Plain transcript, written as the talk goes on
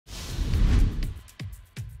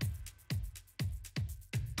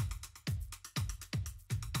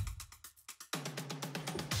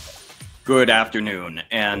Good afternoon,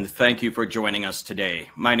 and thank you for joining us today.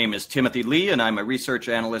 My name is Timothy Lee, and I'm a research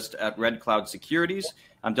analyst at Red Cloud Securities.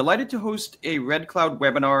 I'm delighted to host a Red Cloud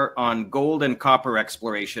webinar on gold and copper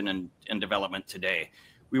exploration and development today.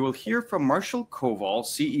 We will hear from Marshall Koval,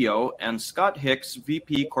 CEO, and Scott Hicks,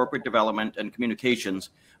 VP Corporate Development and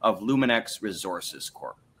Communications of Luminex Resources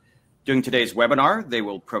Corp. During today's webinar, they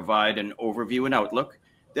will provide an overview and outlook.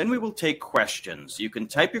 Then we will take questions. You can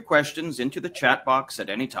type your questions into the chat box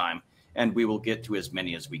at any time, and we will get to as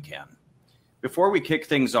many as we can. Before we kick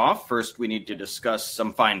things off, first we need to discuss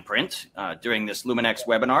some fine print. During this Luminex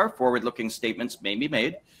webinar, forward-looking statements may be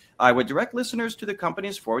made. I would direct listeners to the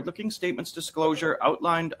company's forward-looking statements disclosure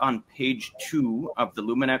outlined on page 2 of the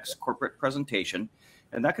Luminex corporate presentation,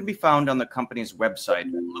 and that can be found on the company's website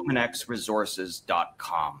at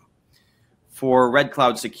luminexresources.com. For Red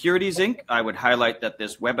Cloud Securities, Inc., I would highlight that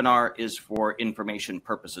this webinar is for information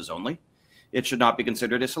purposes only. It should not be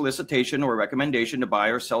considered a solicitation or recommendation to buy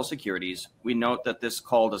or sell securities. We note that this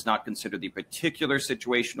call does not consider the particular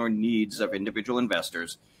situation or needs of individual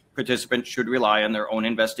investors. Participants should rely on their own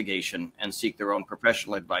investigation and seek their own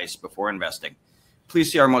professional advice before investing.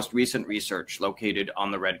 Please see our most recent research located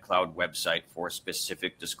on the Red Cloud website for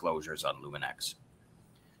specific disclosures on Luminex.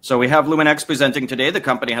 So we have Luminex presenting today. The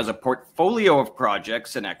company has a portfolio of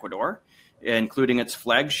projects in Ecuador, including its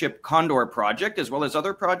flagship Condor project, as well as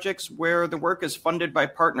other projects where the work is funded by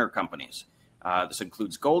partner companies. This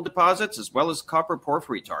includes gold deposits as well as copper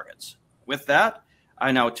porphyry targets. With that,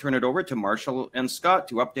 I now turn it over to Marshall and Scott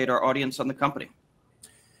to update our audience on the company.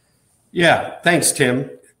 Yeah, thanks, Tim.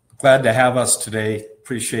 Glad to have us today.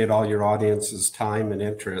 Appreciate all your audience's time and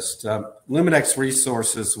interest. Luminex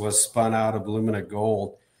Resources was spun out of Lumina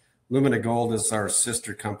Gold. Lumina Gold is our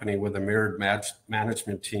sister company with a mirrored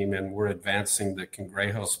management team, and we're advancing the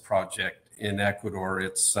Cangrejos project in Ecuador.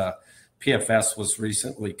 Its PFS was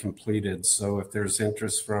recently completed, so if there's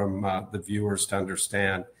interest from the viewers to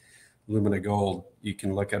understand Lumina Gold, you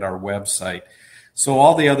can look at our website. So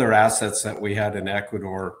all the other assets that we had in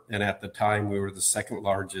Ecuador, and at the time we were the second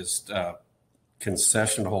largest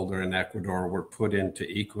concession holder in Ecuador, were put into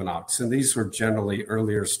Equinox, and these were generally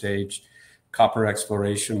earlier stage copper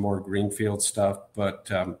exploration, more greenfield stuff,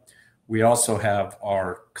 but we also have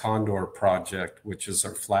our Condor project, which is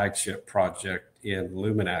our flagship project in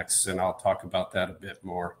Luminex, and I'll talk about that a bit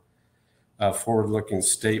more. Forward-looking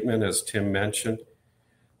statement, as Tim mentioned.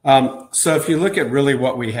 So if you look at really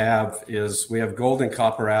what we have is we have gold and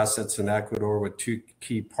copper assets in Ecuador with two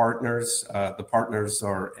key partners. The partners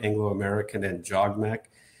are Anglo American and JOGMEC.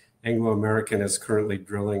 Anglo American is currently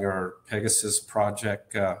drilling our Pegasus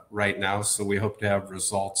project right now, so we hope to have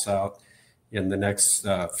results out in the next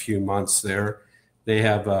few months there. They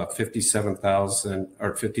have 57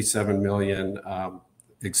 million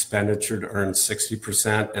expenditure to earn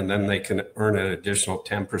 60%, and then they can earn an additional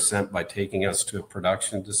 10% by taking us to a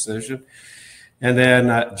production decision. And then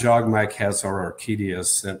JOGMEC has our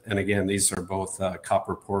Orchidius, and again, these are both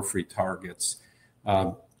copper porphyry targets.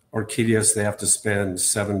 Orchidius, they have to spend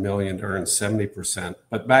 $7 million to earn 70%.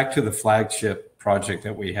 But back to the flagship project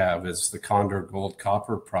that we have is the Condor Gold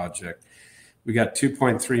Copper project. We got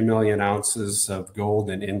 2.3 million ounces of gold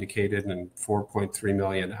and indicated and 4.3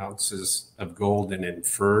 million ounces of gold and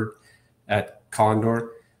inferred at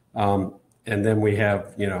Condor. And then we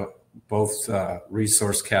have, both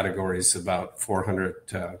resource categories, about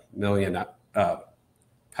 400 million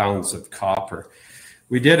pounds of copper.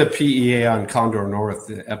 We did a PEA on Condor North,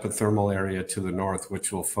 the epithermal area to the north,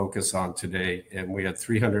 which we'll focus on today. And we had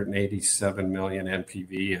 387 million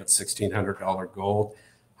NPV at $1,600 gold,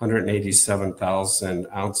 187,000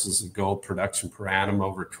 ounces of gold production per annum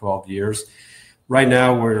over 12 years. Right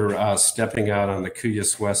now, we're stepping out on the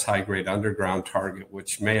Cuyes West high-grade underground target,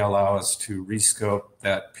 which may allow us to rescope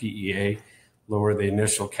that PEA, lower the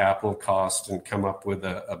initial capital cost, and come up with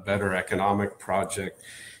a better economic project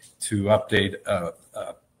to update a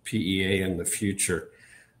PEA in the future.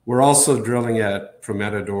 We're also drilling at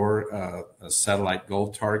Prometedor, a satellite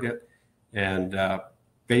gold target, and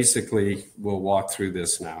basically we'll walk through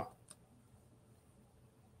this now.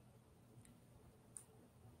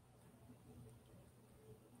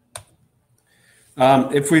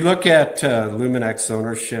 If we look at Luminex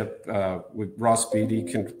ownership, with Ross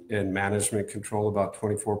Beatty and management control about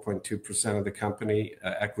 24.2% of the company.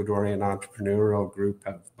 Ecuadorian entrepreneurial group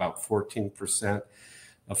have about 14%.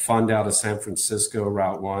 A fund out of San Francisco,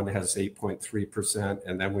 Route 1, has 8.3%.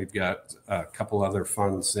 And then we've got a couple other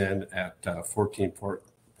funds in at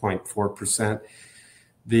 14.4%.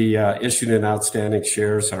 The issued and outstanding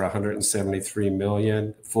shares are 173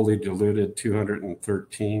 million, fully diluted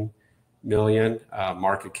 213. million,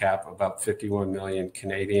 market cap about 51 million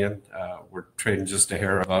Canadian. We're trading just a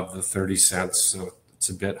hair above the 30 cents, so it's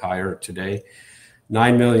a bit higher today.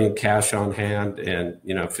 9 million cash on hand, and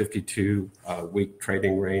 52 week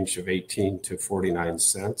trading range of 18 to 49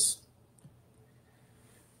 cents.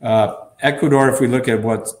 Ecuador, if we look at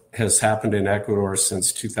what has happened in Ecuador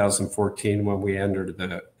since 2014 when we entered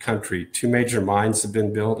the country, 2 major mines have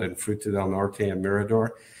been built in Fruta del Norte and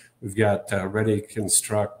Mirador. We've got ready to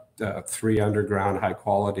construct 3 underground high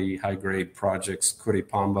quality, high grade projects,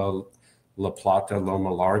 Curipamba, La Plata,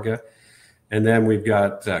 Loma Larga. And then we've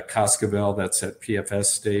got Cascabel that's at PFS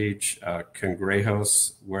stage,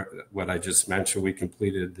 Cangrejos, what I just mentioned, we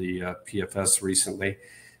completed the PFS recently.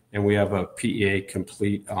 And we have a PEA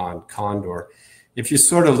complete on Condor. If you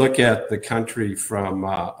sort of look at the country from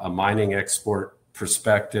a mining export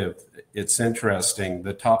perspective, it's interesting.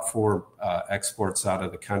 The top 4 exports out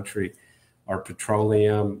of the country are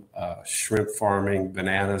petroleum, shrimp farming,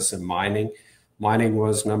 bananas, and mining. Mining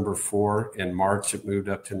was number 4. In March, it moved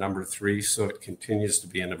up to number 3. So it continues to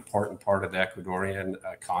be an important part of the Ecuadorian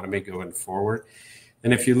economy going forward.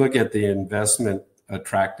 And if you look at the investment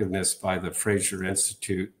attractiveness by the Fraser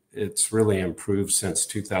Institute, it's really improved since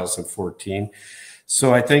 2014.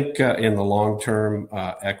 So I think in the long term,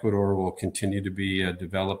 Ecuador will continue to be a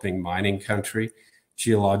developing mining country.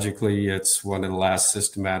 Geologically, it's one of the last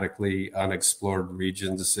systematically unexplored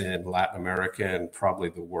regions in Latin America and probably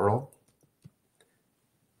the world.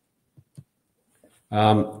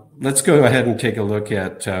 Let's go ahead and take a look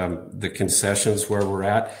at the concessions where we're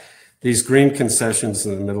at. These green concessions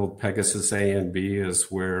in the middle, Pegasus A and B,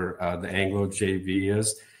 is where the Anglo JV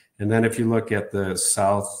is. And then if you look at the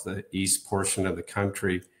southeast portion of the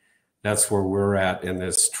country, that's where we're at in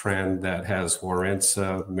this trend that has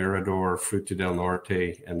Warintza, Mirador, Fruta del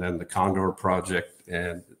Norte, and then the Condor project.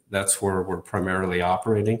 And that's where we're primarily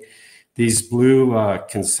operating. These blue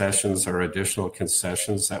concessions are additional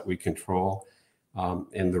concessions that we control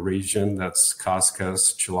in the region. That's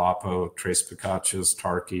Cascas, Chilapo, Tres Picachos,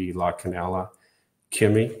 Tarqui, La Canela,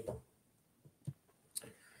 Kimi.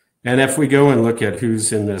 And if we go and look at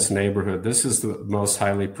who's in this neighborhood, this is the most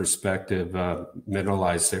highly prospective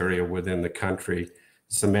mineralized area within the country.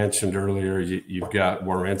 As I mentioned earlier, you've got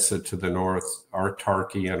Warintza to the north, our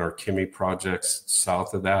Tarqui and our Kimi projects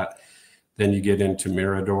south of that. Then you get into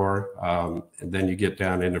Mirador, and then you get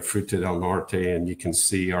down into Fruta del Norte, and you can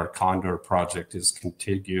see our Condor project is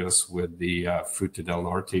contiguous with the Fruta del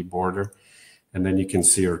Norte border. And then you can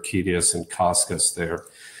see Orquídeas and Cascas there.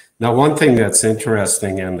 Now, one thing that's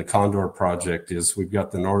interesting in the Condor project is we've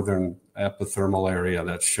got the northern epithermal area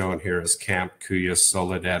that's shown here as Camp, Cuyes,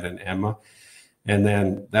 Soledad, and Emma. And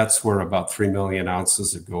then that's where about 3 million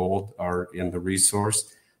ounces of gold are in the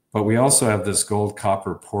resource. But we also have this gold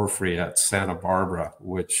copper porphyry at Santa Barbara,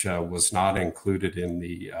 which was not included in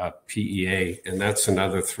the PEA. And that's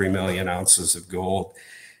another 3 million ounces of gold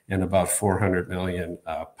and about 400 million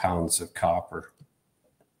pounds of copper.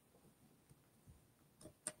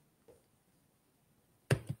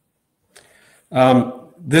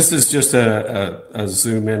 This is just a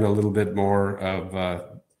zoom in a little bit more of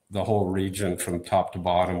the whole region from top to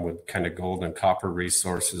bottom with kind of gold and copper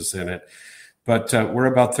resources in it. But we're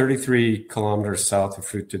about 33 kilometers south of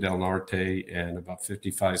Fruta del Norte and about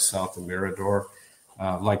 55 south of Mirador.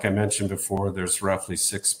 Like I mentioned before, there's roughly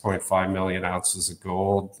 6.5 million ounces of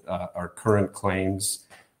gold. Our current claims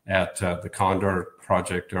at the Condor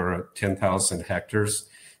project are 10,000 hectares.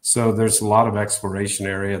 So there's a lot of exploration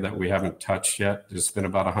area that we haven't touched yet. There's been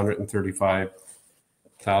about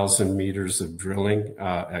 135,000 meters of drilling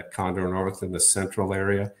at Condor North in the central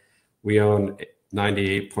area. We own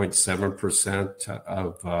 98.7%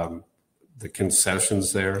 of the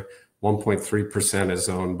concessions there. 1.3% is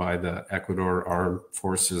owned by the Ecuador Armed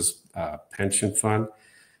Forces Pension Fund.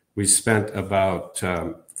 We spent about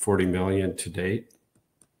 40 million to date.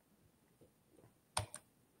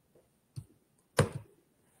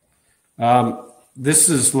 This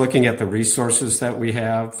is looking at the resources that we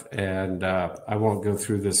have, and I won't go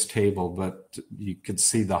through this table, but you could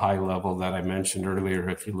see the high level that I mentioned earlier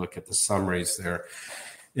if you look at the summaries there.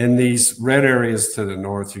 In these red areas to the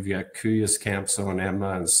north, you've got Cuyes, Camp Zone,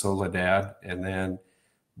 Emma, and Soledad, and then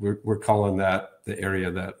we're calling that the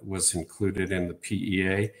area that was included in the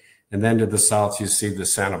PEA. And then to the south, you see the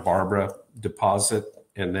Santa Barbara deposit,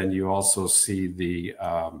 and then you also see the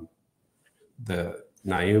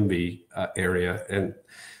Nayumbi area. And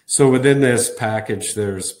so within this package,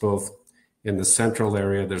 there's both in the central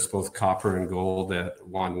area, there's both copper and gold at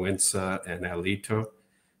Huanhuinza and Alito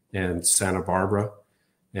and Santa Barbara.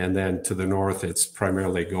 And then to the north, it's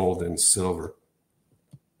primarily gold and silver.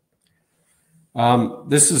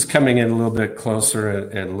 This is coming in a little bit closer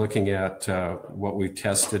and looking at what we've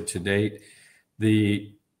tested to date.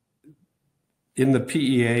 In the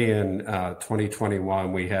PEA in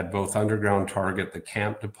 2021, we had both underground target, the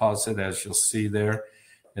camp deposit, as you'll see there,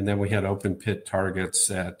 and then we had open pit targets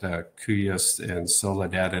at Cuyes and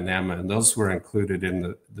Soledad and Emma, and those were included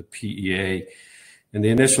in the PEA. And the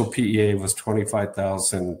initial PEA was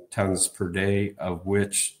 25,000 tons per day, of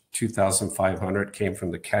which 2,500 came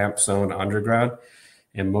from the camp zone underground,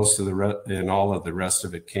 and all of the rest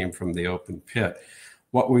of it came from the open pit.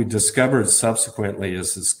 What we discovered subsequently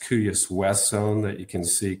is this Cuyes West zone that you can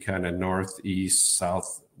see kind of northeast,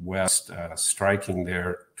 southwest, striking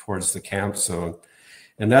there towards the camp zone.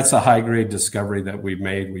 And that's a high-grade discovery that we've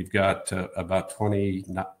made. We've got about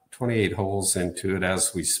 28 holes into it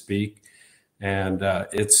as we speak. And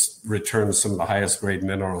it's returned some of the highest grade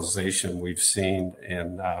mineralization we've seen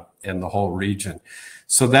in the whole region.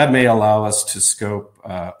 So that may allow us to scope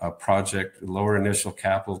a project, lower initial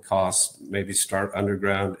capital costs, maybe start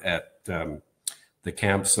underground at the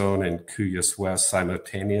camp zone and Cuyes West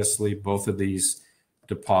simultaneously. Both of these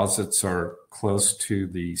deposits are close to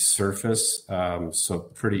the surface, so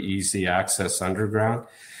pretty easy access underground.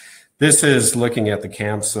 This is looking at the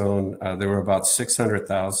camp zone. There were about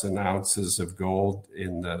 600,000 ounces of gold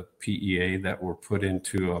in the PEA that were put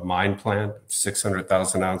into a mine plan,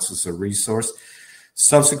 600,000 ounces of resource.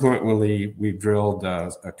 Subsequently, we drilled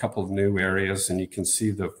a couple of new areas, and you can see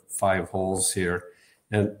the 5 holes here.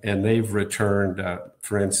 And they've returned,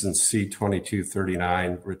 for instance,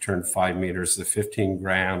 C2239 returned 5 meters to 15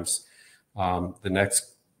 grams. The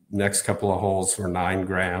next couple of holes were 9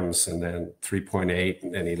 grams, and then 3.8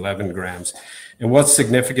 and 11 grams. And what's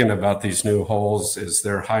significant about these new holes is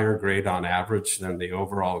they're higher grade on average than the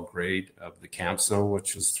overall grade of the camp zone,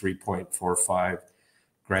 which was 3.45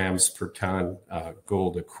 grams per ton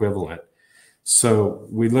gold equivalent. So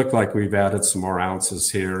we look like we've added some more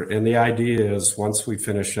ounces here. And the idea is once we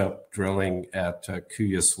finish up drilling at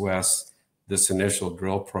Cuyes West, this initial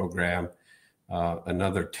drill program,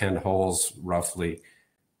 another 10 holes roughly,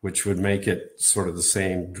 which would make it sort of the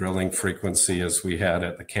same drilling frequency as we had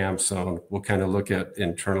at the camp zone. We'll kind of look at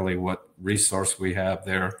internally what resource we have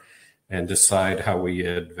there and decide how we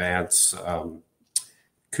advance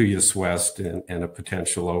Cuyes West and a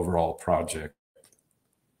potential overall project.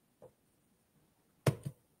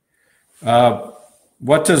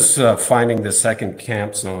 What does finding the second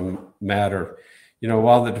camp zone matter? You know,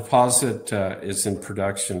 while the deposit is in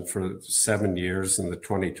production for 7 years in the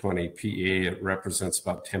 2020 PEA, it represents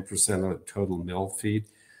about 10% of the total mill feed,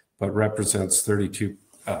 but represents 32%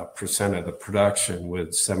 of the production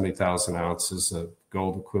with 70,000 ounces of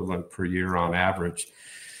gold equivalent per year on average.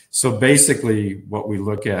 So basically what we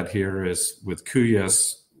look at here is with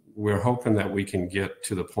Cuyes, we're hoping that we can get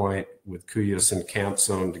to the point with Cuyes and camp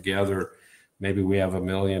zone together. Maybe we have 1.5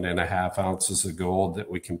 million ounces of gold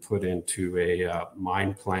that we can put into a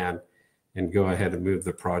mine plan and go ahead and move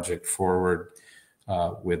the project forward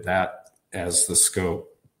with that as the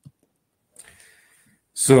scope.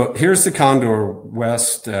 So here's the Condor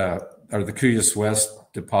West or the Cuyes West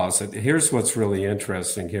deposit. Here's what's really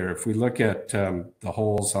interesting here. If we look at the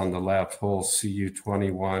holes on the left, hole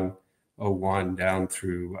CU2101 down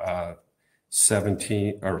through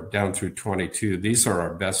 17 or down through 22, these are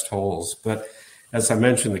our best holes. But as I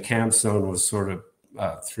mentioned, the camp zone was sort of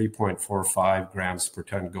 3.45 grams per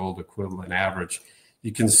ton gold equivalent average.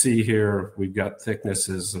 You can see here we've got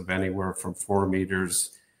thicknesses of anywhere from 4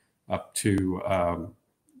 meters up to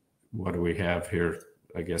what do we have here?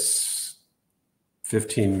 I guess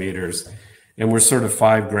 15 meters. And we're sort of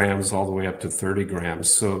 5 grams all the way up to 30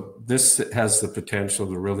 grams. So this has the potential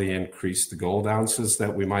to really increase the gold ounces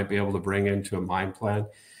that we might be able to bring into a mine plan.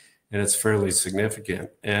 And it's fairly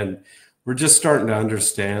significant. And we're just starting to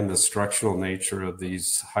understand the structural nature of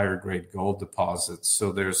these higher grade gold deposits.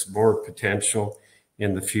 So there's more potential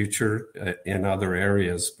in the future in other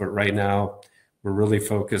areas. But right now, we're really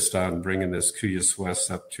focused on bringing this Cuyes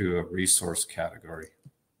West up to a resource category.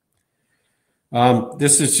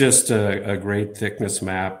 This is just a grade thickness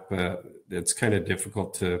map. It's kind of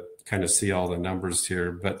difficult to kind of see all the numbers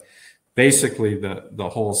here, but basically the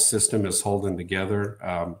whole system is holding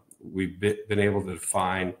together. We've been able to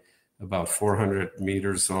define about 400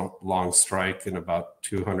 meters long strike and about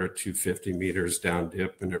 200, 250 meters down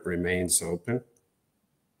dip, and it remains open.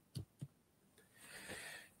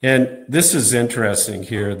 And this is interesting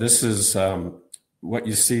here. This is what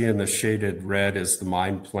you see in the shaded red is the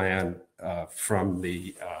mine plan from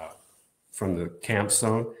the camp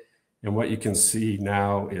zone. And what you can see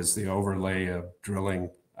now is the overlay of drilling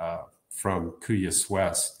from Cuyes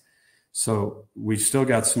West. So we've still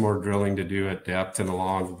got some more drilling to do at depth and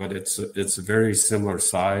along, but it's a very similar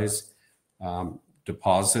size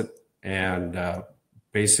deposit, and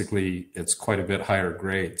basically it's quite a bit higher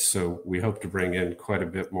grade. So we hope to bring in quite a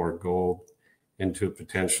bit more gold into a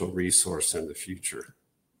potential resource in the future.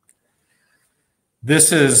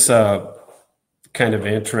 This is kind of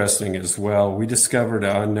interesting as well. We discovered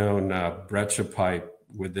an unknown breccia pipe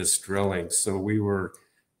with this drilling. So we were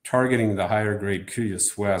targeting the higher grade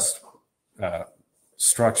Cuyes West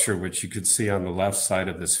structure, which you could see on the left side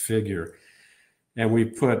of this figure. And we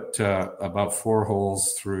put about 4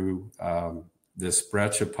 holes through this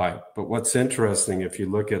breccia pipe. But what's interesting, if you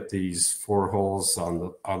look at these 4 holes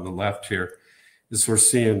on the left here, is we're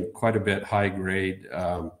seeing quite a bit high grade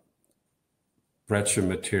breccia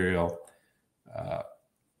material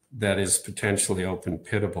that is potentially open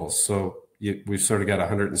pittable. So we've sort of got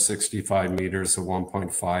 165 meters of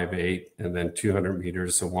 1.58, and then 200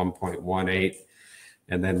 meters of 1.18,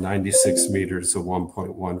 and then 96 meters of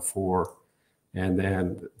 1.14, and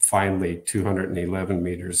then finally 211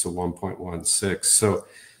 meters of 1.16. So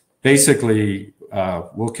basically,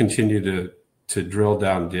 we'll continue to drill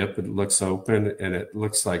down dip. It looks open, and it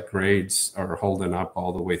looks like grades are holding up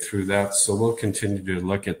all the way through that. So we'll continue to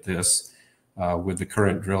look at this with the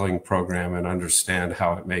current drilling program and understand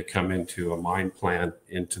how it may come into a mine plan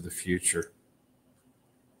into the future.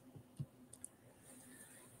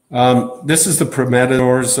 This is the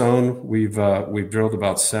Prometador zone. We've drilled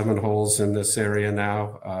about 7 holes in this area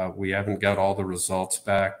now. We haven't got all the results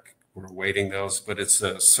back. We're waiting those, but it's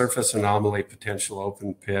a surface anomaly potential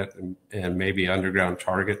open pit and maybe underground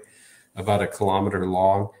target about 1 kilometer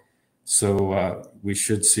long. So we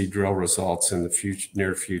should see drill results in the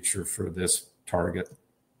near future for this target.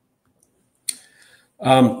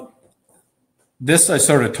 This I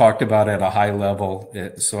sort of talked about at a high level,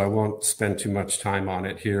 so I won't spend too much time on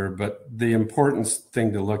it here, but the important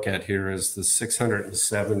thing to look at here is the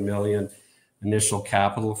 607 million initial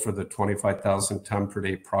capital for the 25,000 ton per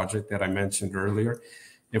day project that I mentioned earlier.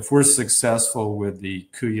 If we're successful with the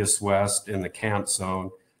Cuyes West and the camp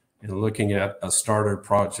zone and looking at a starter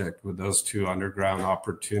project with those 2 underground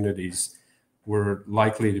opportunities, we're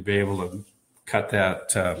likely to be able to cut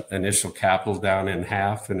that initial capital down in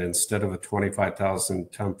half. And instead of a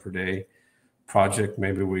 25,000 ton per day project,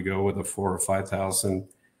 maybe we go with a 4,000 or 5,000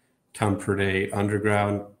 ton per day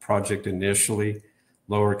underground project initially,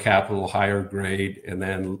 lower capital, higher grade, and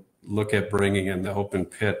then look at bringing in the open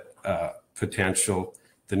pit potential,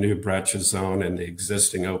 the new breccia zone, and the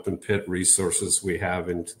existing open pit resources we have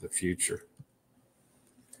into the future.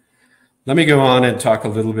 Let me go on and talk a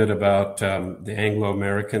little bit about the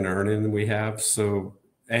Anglo-American earn-in we have. So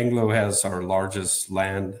Anglo has our largest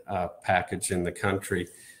land package in the country.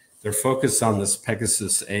 They're focused on this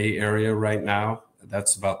Pegasus A area right now.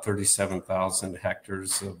 That's about 37,000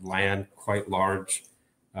 hectares of land, quite large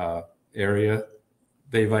area.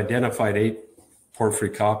 They've identified 8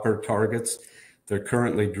 porphyry copper targets. They're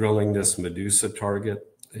currently drilling this Medusa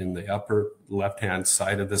target in the upper left-hand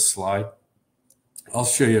side of this slide. I'll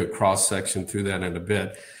show you a cross section through that in a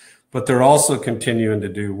bit, but they're also continuing to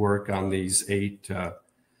do work on these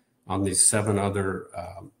 7 other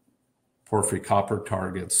porphyry copper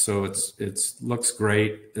targets. So it looks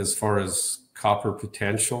great as far as copper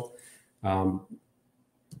potential. Go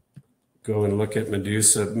and look at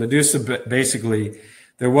Medusa. Medusa, basically,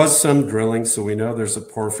 there was some drilling, so we know there's a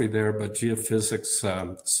porphyry there, but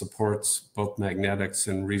geophysics supports both magnetics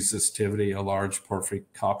and resistivity, a large porphyry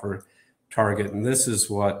copper target. And this is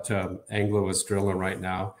what Anglo is drilling right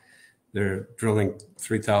now. They're drilling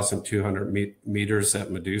 3,200 meters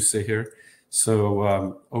at Medusa here.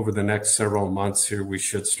 So over the next several months here, we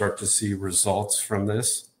should start to see results from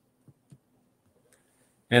this.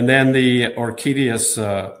 And then the Orchideus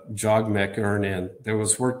Jogmec earn-in. There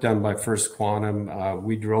was work done by First Quantum.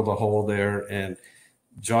 We drilled a hole there, and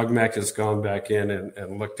Jogmec has gone back in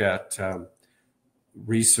and looked at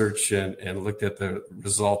research and looked at the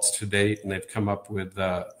results to date, and they've come up with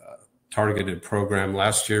a targeted program.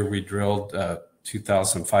 Last year, we drilled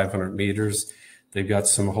 2,500 meters. They've got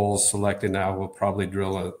some holes selected now. We'll probably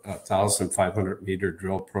drill a 1,500 meter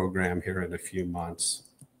drill program here in a few months.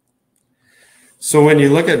 So when you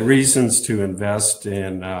look at reasons to invest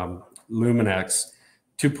in Luminex,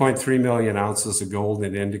 2.3 million ounces of gold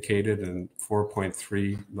in indicated and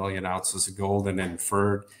 4.3 million ounces of gold in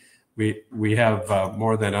inferred. We have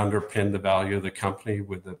more than underpinned the value of the company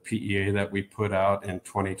with the PEA that we put out in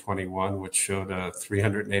 2021, which showed a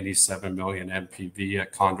 387 million NPV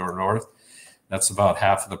at Condor North. That's about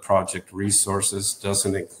half of the project resources,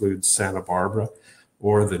 doesn't include Santa Barbara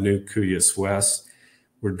or the new Cuyes West.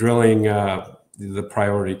 We're drilling The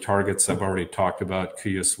priority targets I've already talked about,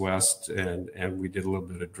 Cuyes West, and we did a little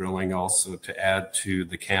bit of drilling also to add to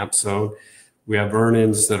the camp zone. We have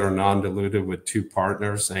earn-ins that are non-dilutive with two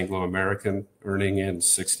partners, Anglo American earning in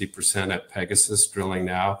 60% at Pegasus, drilling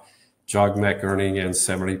now. Jogmec earning in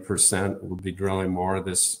 70%, will be drilling more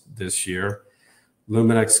this year.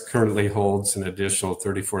 Luminex currently holds an additional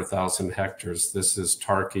 34,000 hectares. This is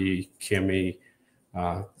Tarqui, Kimi,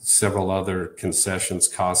 several other concessions,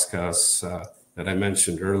 Coscas that I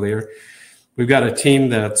mentioned earlier. We've got a team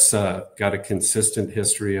that's got a consistent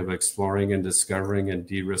history of exploring and discovering and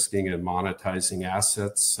de-risking and monetizing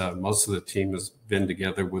assets. Most of the team has been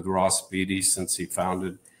together with Ross Beatty since he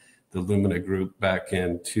founded the Lumina Group back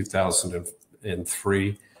in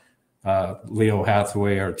 2003. Leo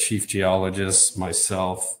Hathaway, our chief geologist,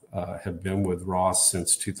 myself, have been with Ross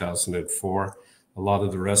since 2004. A lot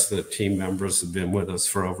of the rest of the team members have been with us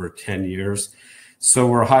for over 10 years. So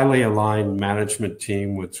we're a highly aligned management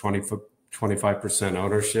team with 25%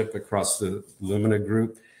 ownership across the Lumina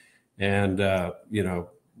Group. And,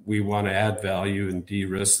 we want to add value and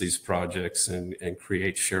de-risk these projects and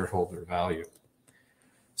create shareholder value.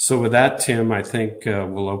 So with that, Tim, I think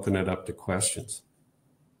we'll open it up to questions.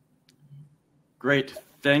 Great.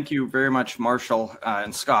 Thank you very much, Marshall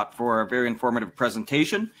and Scott, for a very informative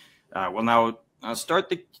presentation. We'll now start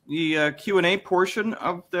the Q&A portion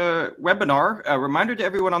of the webinar. A reminder to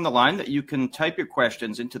everyone on the line that you can type your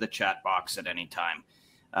questions into the chat box at any time.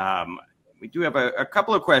 We do have a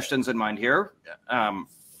couple of questions in mind here.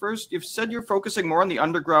 First, you've said you're focusing more on the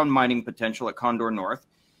underground mining potential at Condor North.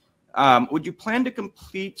 Would you plan to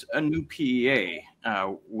complete a new PEA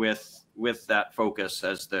with that focus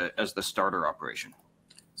as the starter operation?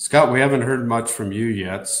 Scott, we haven't heard much from you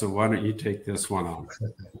yet, so why don't you take this one on?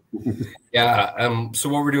 Yeah. So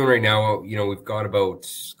what we're doing right now, we've got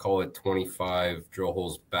about, call it 25 drill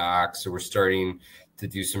holes back. So we're starting to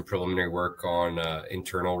do some preliminary work on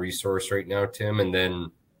internal resource right now, Tim. And then,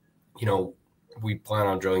 we plan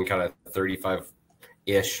on drilling kind of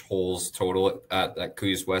 35-ish holes total at that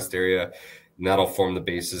Cuyes West area. And that'll form the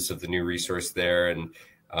basis of the new resource there. And,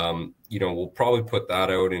 we'll probably put that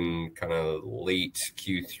out in kind of late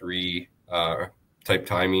Q3 type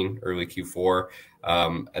timing, early Q4.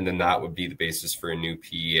 And then that would be the basis for a new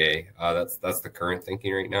PEA. That's the current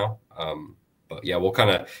thinking right now. But yeah, we'll kind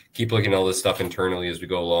of keep looking at all this stuff internally as we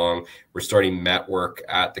go along. We're starting met work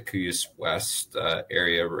at the Cuyes West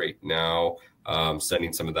area right now,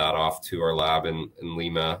 sending some of that off to our lab in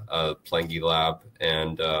Lima, Plengi lab.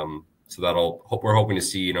 And so we're hoping to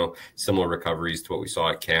see, similar recoveries to what we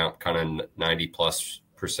saw at camp, kind of 90+%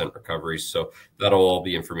 recoveries. So that'll all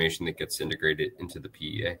be information that gets integrated into the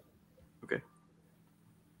PEA. Okay.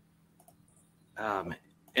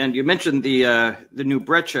 And you mentioned the new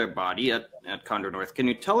breccia body at Condor North. Can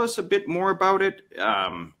you tell us a bit more about it?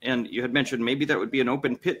 And you had mentioned maybe that would be an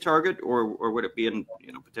open pit target, or would it be an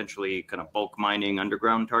potentially kind of bulk mining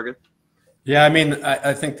underground target? Yeah, I mean,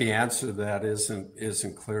 I think the answer to that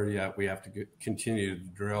isn't clear yet. We have to continue to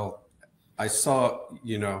drill. I saw,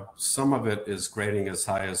 some of it is grading as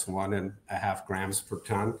high as 1.5 grams per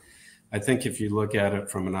ton. I think if you look at it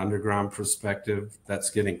from an underground perspective, that's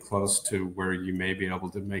getting close to where you may be able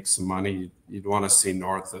to make some money. You'd want to see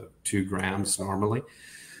north of 2 grams normally.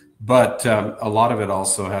 But a lot of it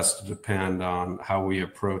also has to depend on how we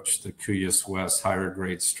approach the Cuyes West higher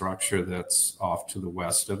grade structure that's off to the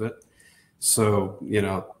west of it. So,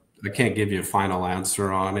 I can't give you a final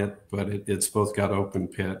answer on it, but it's both got open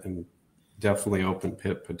pit and definitely open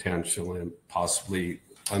pit potential and possibly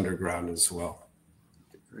underground as well.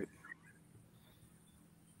 Great.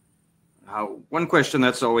 One question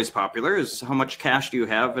that's always popular is how much cash do you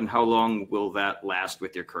have and how long will that last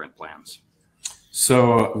with your current plans?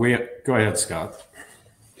 So go ahead, Scott.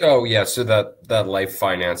 Oh yeah, so that life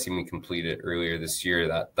financing we completed earlier this year,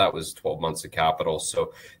 that was 12 months of capital.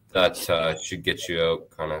 So that should get you out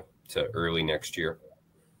kind of to early next year.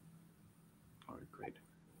 All right, great.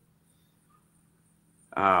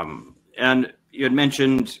 And you had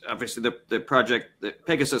mentioned obviously the project, the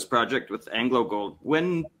Pegasus project with Anglo Gold.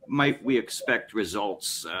 When might we expect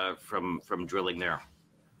results from drilling there?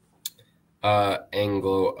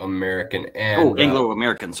 Anglo American and Anglo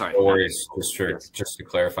American. Sorry. No worries, just to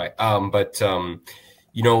clarify. But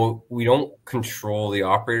we don't control the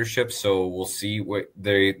operatorship, so we'll see what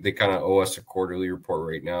they kind of owe us a quarterly report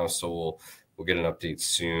right now. So we'll get an update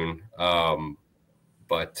soon.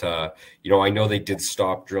 But I know they did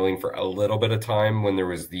stop drilling for a little bit of time when there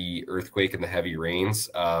was the earthquake and the heavy rains.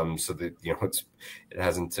 So that it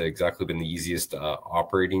hasn't exactly been the easiest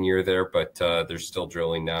operating year there, but they're still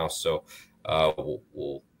drilling now. So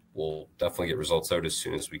we'll definitely get results out as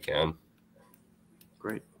soon as we can.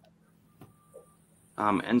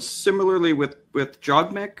 And similarly with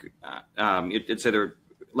Jogmec, it said there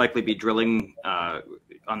likely be drilling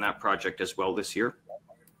on that project as well this year.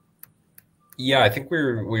 Yeah, I think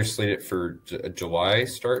we're slated for a July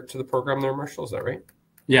start to the program there, Marshall. Is that right?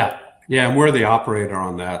 Yeah, and we're the operator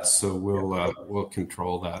on that, so we'll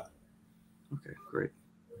control that. Okay, great.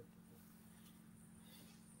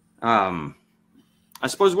 I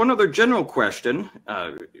suppose one other general question,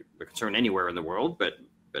 a concern anywhere in the world, but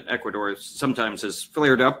Ecuador sometimes has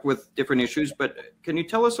flared up with different issues. But can you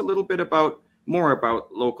tell us a little bit more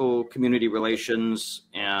about local community relations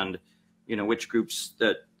and which groups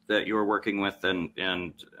that you're working with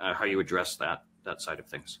and how you address that side of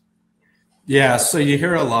things? Yeah, so you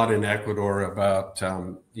hear a lot in Ecuador about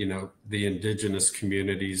the indigenous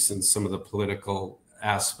communities and some of the political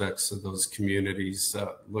aspects of those communities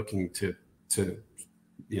looking to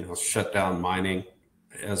shut down mining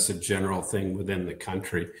as a general thing within the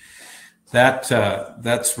country.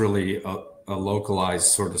 That's really a localized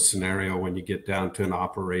sort of scenario when you get down to an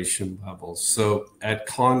operation level. So at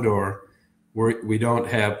Condor, we don't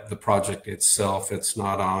have the project itself. It's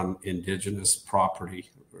not on indigenous property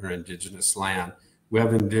or indigenous land. We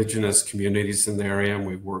have indigenous communities in the area, and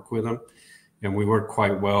we work with them. And we work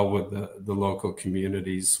quite well with the local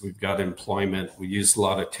communities. We've got employment. We use a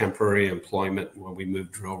lot of temporary employment when we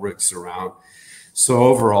move drill rigs around. So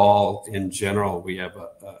overall, in general, we have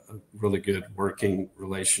a really good working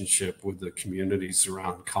relationship with the communities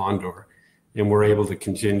around Condor, and we're able to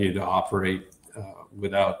continue to operate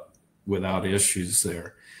without issues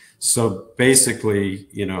there. So basically,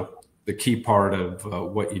 the key part of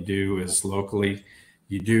what you do is locally.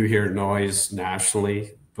 You do hear noise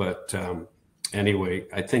nationally, but anyway,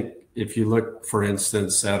 I think if you look, for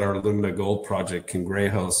instance, at our Lumina Gold project,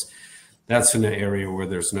 Cangrejos, that's in an area where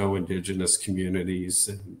there's no indigenous communities.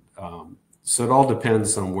 And so it all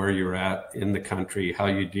depends on where you're at in the country, how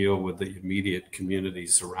you deal with the immediate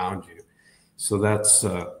communities around you. So that's,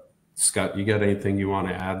 Scott, you got anything you want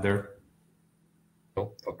to add there?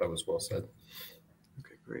 No, I thought that was well said.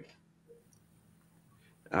 Okay, great.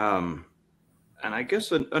 And I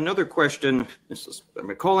guess another question, I'm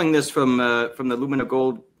recalling this from the Lumina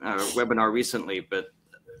Gold webinar recently, but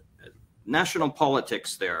national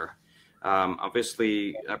politics there.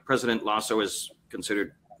 Obviously, President Lasso is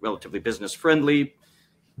considered relatively business friendly.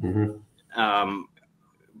 Mm-hmm.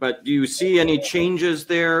 But do you see any changes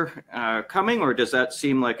there coming, or does that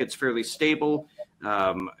seem like it's fairly stable?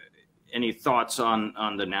 Any thoughts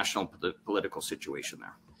on the national political situation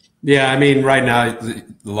there? Yeah, I mean, right now, a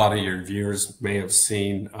lot of your viewers may have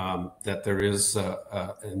seen that there is an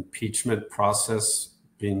impeachment process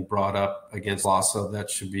being brought up against Lasso that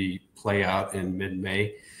should play out in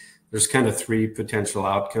mid-May. There's kind of three potential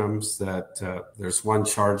outcomes. That there's one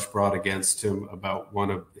charge brought against him about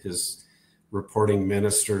one of his reporting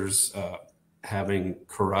ministers having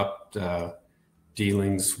corrupt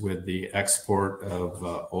dealings with the export of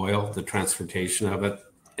oil, the transportation of it,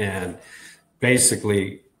 and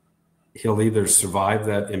basically he'll either survive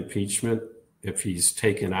that impeachment. If he's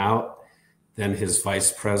taken out, then his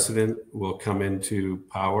vice president will come into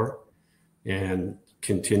power and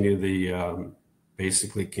continue the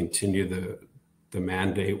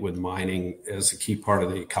mandate with mining as a key part of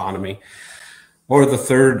the economy. Or the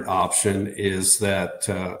third option is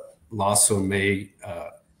that Lasso may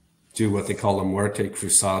do what they call a muerte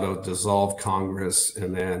cruzado, dissolve Congress,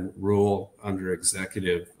 and then rule under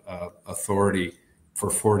executive authority for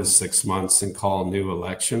 4 to 6 months and call new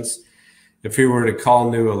elections. If he were to call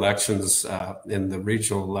new elections in the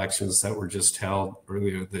regional elections that were just held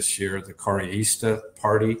earlier this year, the Correísta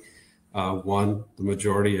party won the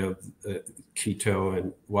majority of Quito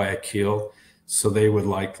and Guayaquil. So they would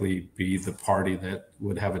likely be the party that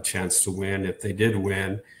would have a chance to win. If they did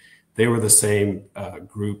win, they were the same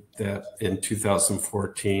group that in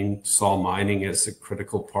 2014 saw mining as a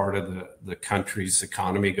critical part of the country's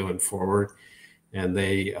economy going forward. And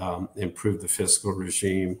they improved the fiscal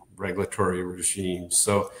regime, regulatory regime.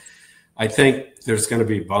 So I think there's going to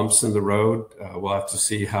be bumps in the road. We'll have to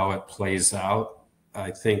see how it plays out.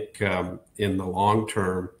 I think in the long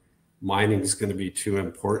term, mining is going to be too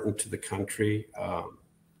important to the country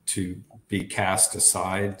to be cast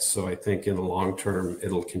aside. So I think in the long term,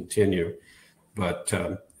 it'll continue. But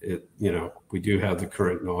we do have the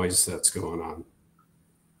current noise that's going on.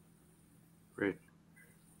 Great.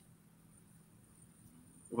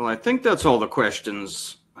 Well, I think that's all the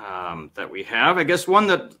questions that we have. I guess one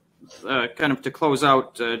that kind of to close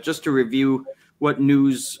out, just to review, what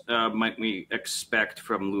news might we expect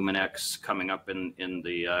from Luminex coming up in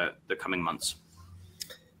the coming months?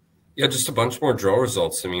 Yeah, just a bunch more drill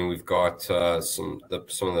results. I mean, we've got some of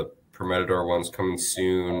the Permetador ones coming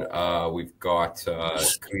soon. We've got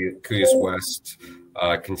Cuyes West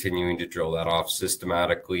continuing to drill that off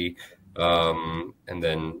systematically. And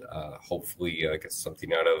then hopefully get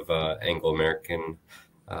something out of Anglo American,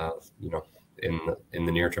 in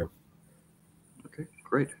the near term. Okay,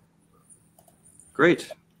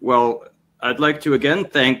 great. Well, I'd like to again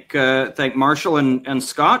thank Marshall and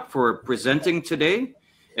Scott for presenting today,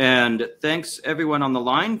 and thanks everyone on the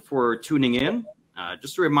line for tuning in.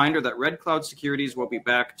 Just a reminder that Red Cloud Securities will be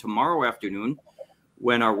back tomorrow afternoon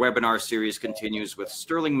when our webinar series continues with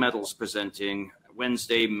Sterling Metals presenting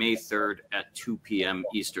Wednesday, May 3rd at 2 p.m.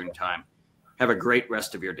 Eastern Time. Have a great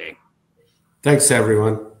rest of your day. Thanks,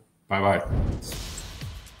 everyone. Bye-bye.